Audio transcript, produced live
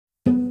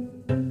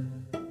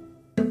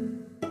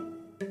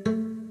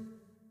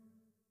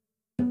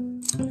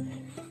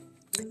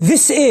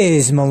This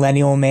is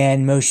Millennial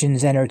Man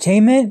Motions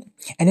Entertainment,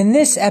 and in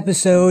this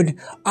episode,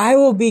 I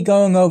will be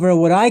going over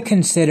what I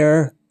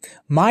consider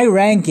my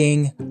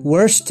ranking,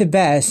 worst to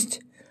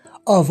best,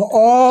 of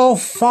all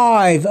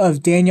 5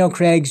 of Daniel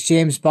Craig's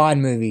James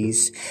Bond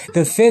movies.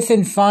 The 5th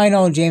and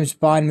final James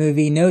Bond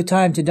movie, No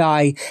Time to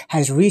Die,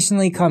 has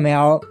recently come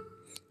out.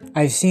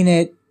 I've seen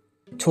it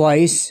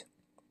twice,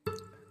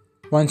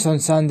 once on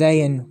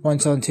Sunday and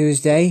once on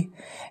Tuesday,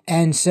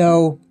 and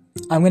so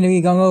I'm going to be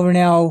going over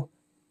now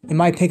in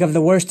my pick of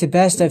the worst to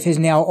best of his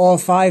now all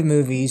 5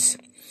 movies.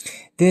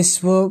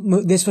 This will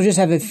just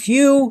have a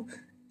few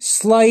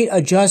slight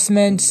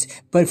adjustments,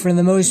 but for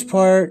the most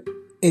part,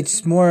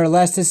 it's more or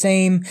less the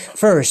same.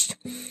 First,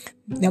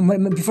 now,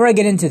 before I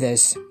get into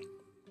this,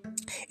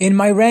 in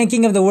my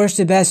ranking of the worst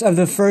to best of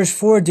the first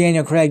 4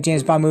 Daniel Craig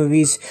James Bond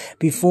movies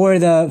before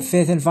the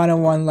 5th and final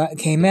one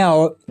came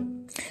out,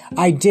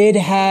 I did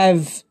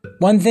have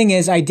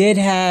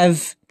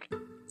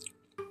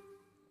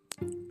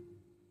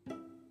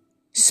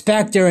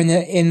Spectre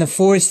in the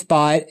 4th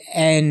spot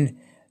and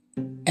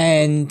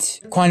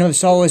Quantum of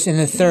Solace in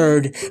the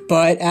 3rd,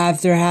 but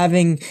after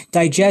having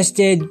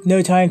digested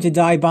No Time to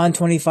Die Bond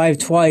 25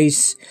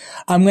 twice,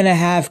 I'm gonna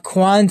have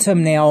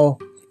Quantum now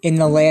in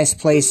the last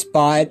place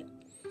spot.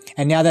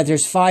 And now that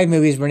there's 5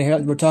 movies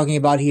we're talking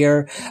about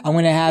here, I'm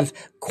gonna have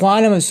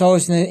Quantum of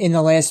Solace in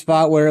the last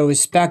spot, where it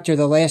was Spectre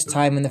the last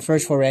time in the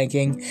first 4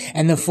 ranking,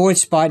 and the 4th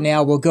spot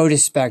now will go to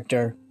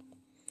Spectre.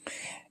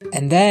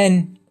 And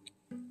then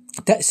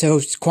so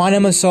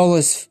Quantum of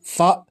Solace,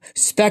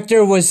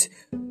 Spectre was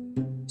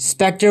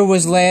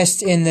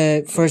last in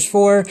the first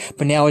 4,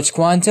 but now it's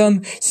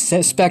Quantum.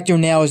 Spectre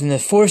now is in the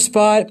 4th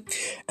spot,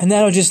 and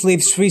that'll just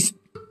leave three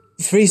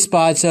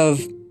spots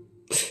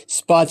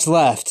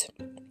left.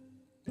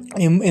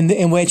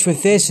 In which,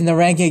 with this, in the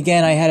ranking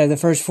again I had of the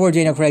first 4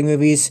 Daniel Craig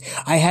movies,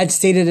 I had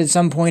stated at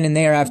some point in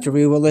there after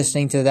we were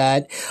listening to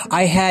that,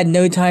 I had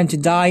No Time to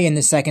Die in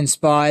the 2nd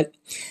spot,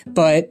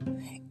 but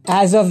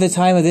as of the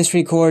time of this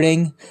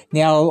recording,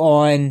 now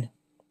on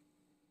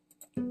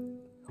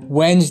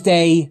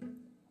Wednesday,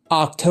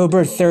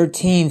 October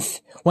 13th,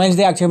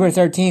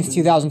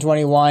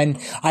 2021,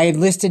 I had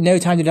listed No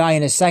Time to Die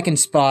in a 2nd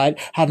spot,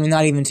 having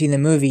not even seen the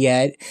movie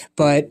yet,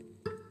 but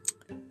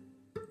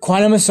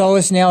Quantum of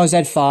Solace now is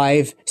at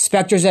 5,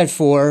 Spectre's at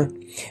 4.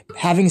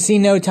 Having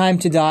seen No Time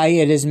to Die,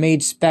 it has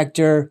made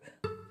Spectre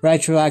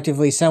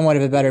retroactively somewhat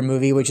of a better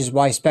movie, which is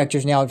why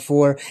Spectre's now at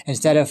 4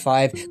 instead of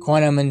 5.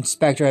 Quantum and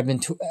Spectre have been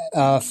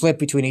flipped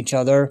between each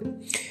other.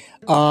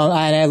 And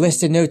I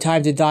listed No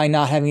Time to Die,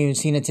 not having even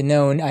seen it to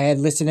known. I had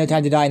listed No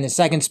Time to Die in the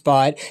 2nd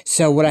spot.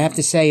 So what I have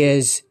to say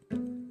is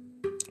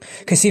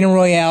Casino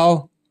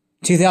Royale,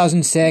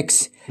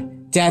 2006,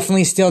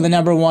 definitely still the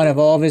number 1 of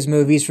all of his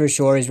movies for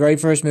sure. His very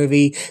first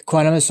movie,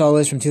 Quantum of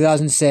Solace from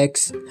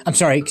 2006.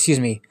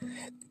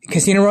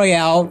 Casino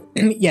Royale.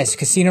 Yes,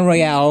 Casino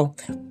Royale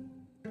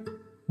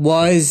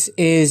was,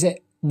 is,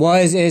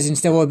 and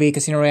still will be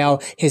Casino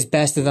Royale. His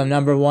best of them,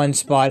 number 1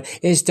 spot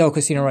is still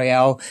Casino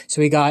Royale.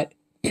 So we got,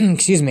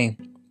 we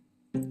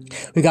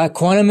got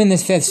Quantum in the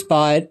 5th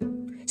spot,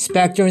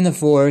 Spectre in the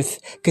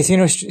 4th,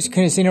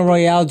 Casino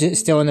Royale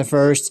still in the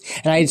 1st,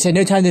 and I said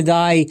No Time to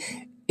Die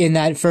in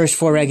that first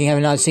 4 ranking. I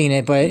have not seen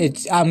it, but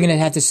I'm gonna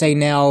have to say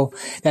now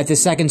that the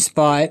 2nd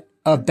spot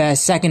of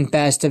second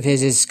best of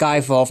his is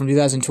Skyfall from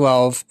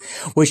 2012,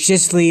 which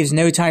just leaves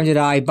No Time to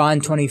Die,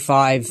 Bond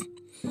 25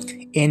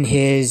 in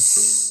the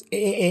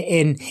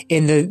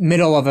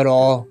middle of it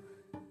all.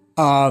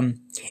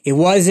 It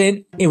was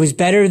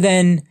better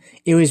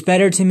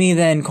to me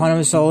than Quantum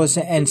of Solace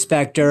and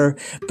Spectre,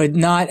 but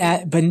not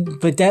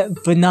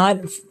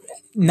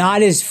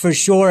as for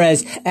sure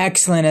as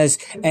excellent as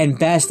and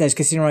best as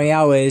Casino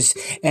Royale is,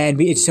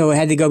 and so it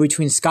had to go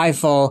between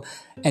Skyfall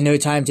and No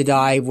Time to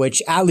Die,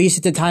 which at least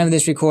at the time of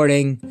this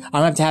recording, I'm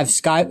gonna have to have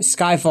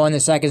Skyfall in the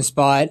 2nd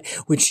spot,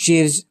 which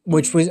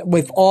was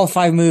with all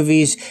 5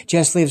 movies,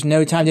 just leaves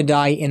No Time to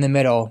Die in the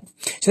middle.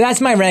 So that's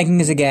my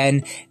rankings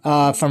again,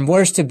 from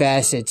worst to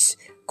best. It's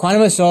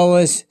Quantum of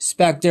Solace,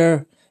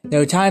 Spectre,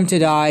 No Time to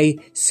Die,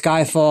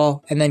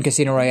 Skyfall, and then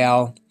Casino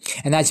Royale.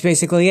 And that's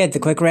basically it, the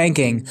quick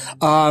ranking.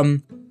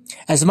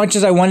 As much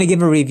as I want to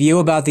give a review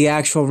about the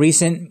actual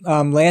recent,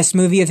 last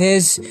movie of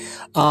his,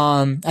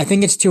 I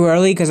think it's too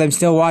early because I'm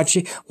still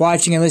watching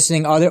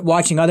and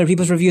watching other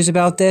people's reviews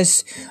about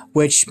this,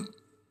 which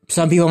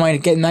some people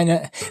might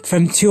not,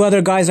 from 2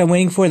 other guys I'm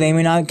waiting for, they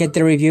may not get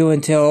their review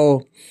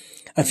until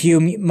a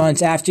few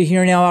months after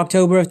here now,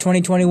 October of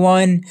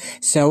 2021.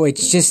 So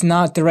it's just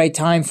not the right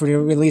time to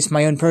release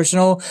my own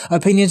personal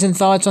opinions and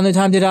thoughts on No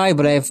Time to Die,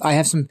 but I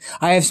have some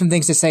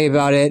things to say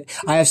about it.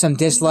 I have some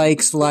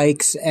dislikes,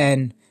 likes,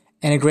 and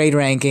a grade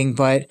ranking,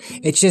 but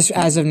it's just,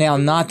 as of now,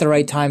 not the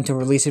right time to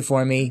release it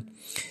for me.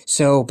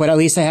 So, but at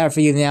least I have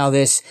for you now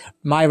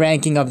my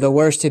ranking of the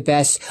worst to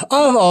best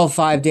of all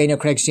 5 Daniel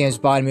Craig's James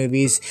Bond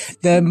movies.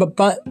 The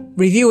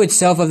review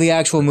itself of the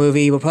actual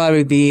movie will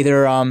probably be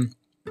either,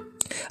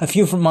 a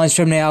few months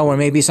from now, or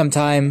maybe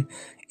sometime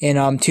in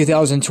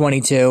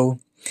 2022.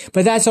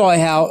 But that's all I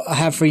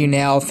have for you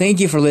now. Thank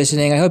you for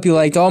listening. I hope you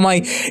liked all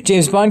my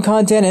James Bond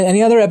content and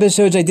any other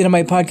episodes I did on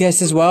my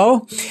podcast as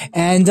well.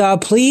 And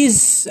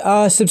please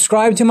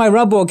subscribe to my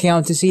Rumble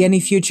account to see any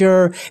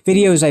future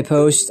videos I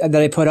post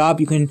that I put up.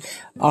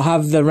 I'll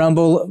have the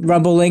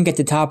Rumble link at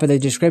the top of the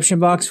description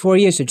box for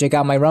you. So check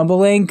out my Rumble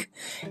link.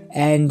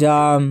 And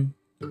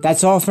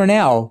that's all for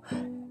now.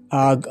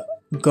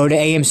 Go to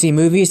AMC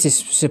Movies to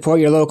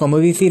support your local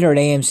movie theater at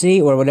AMC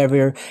or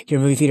whatever your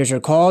movie theaters are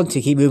called to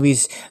keep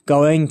movies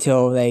going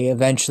till they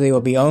eventually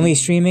will be only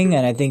streaming.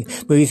 And I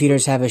think movie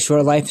theaters have a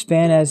short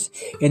lifespan as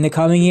in the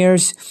coming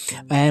years.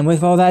 And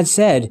with all that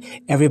said,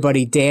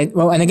 everybody dance.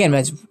 Well, and again,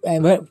 five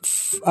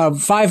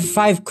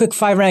quick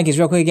rankings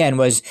real quick again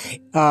was,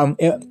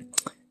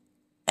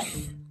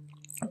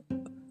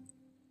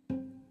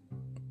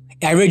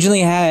 I originally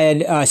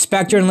had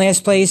Spectre in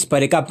last place,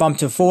 but it got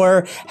bumped to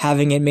 4,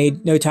 having it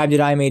made No Time to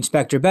Die made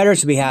Spectre better.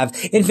 So we have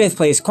in 5th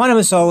place Quantum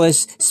of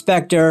Solace,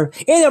 Spectre,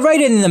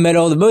 right in the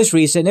middle, the most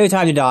recent, No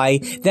Time to Die,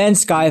 then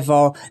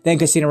Skyfall, then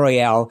Casino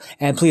Royale.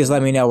 And please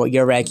let me know what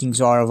your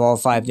rankings are of all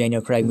 5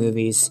 Daniel Craig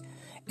movies.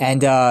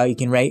 And you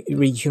can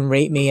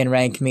rate me and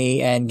rank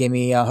me and give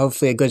me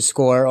hopefully a good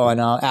score on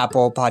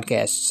Apple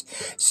Podcasts.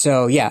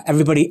 So yeah,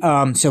 everybody.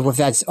 So with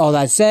all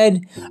that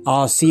said,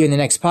 I'll see you in the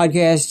next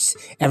podcast.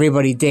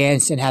 Everybody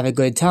dance and have a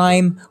good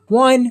time.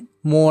 One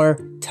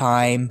more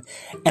time,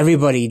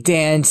 everybody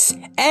dance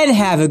and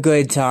have a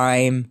good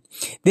time.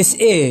 This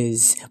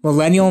is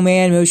Millennial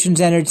Man Motions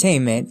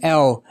Entertainment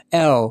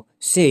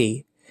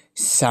LLC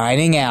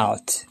signing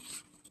out.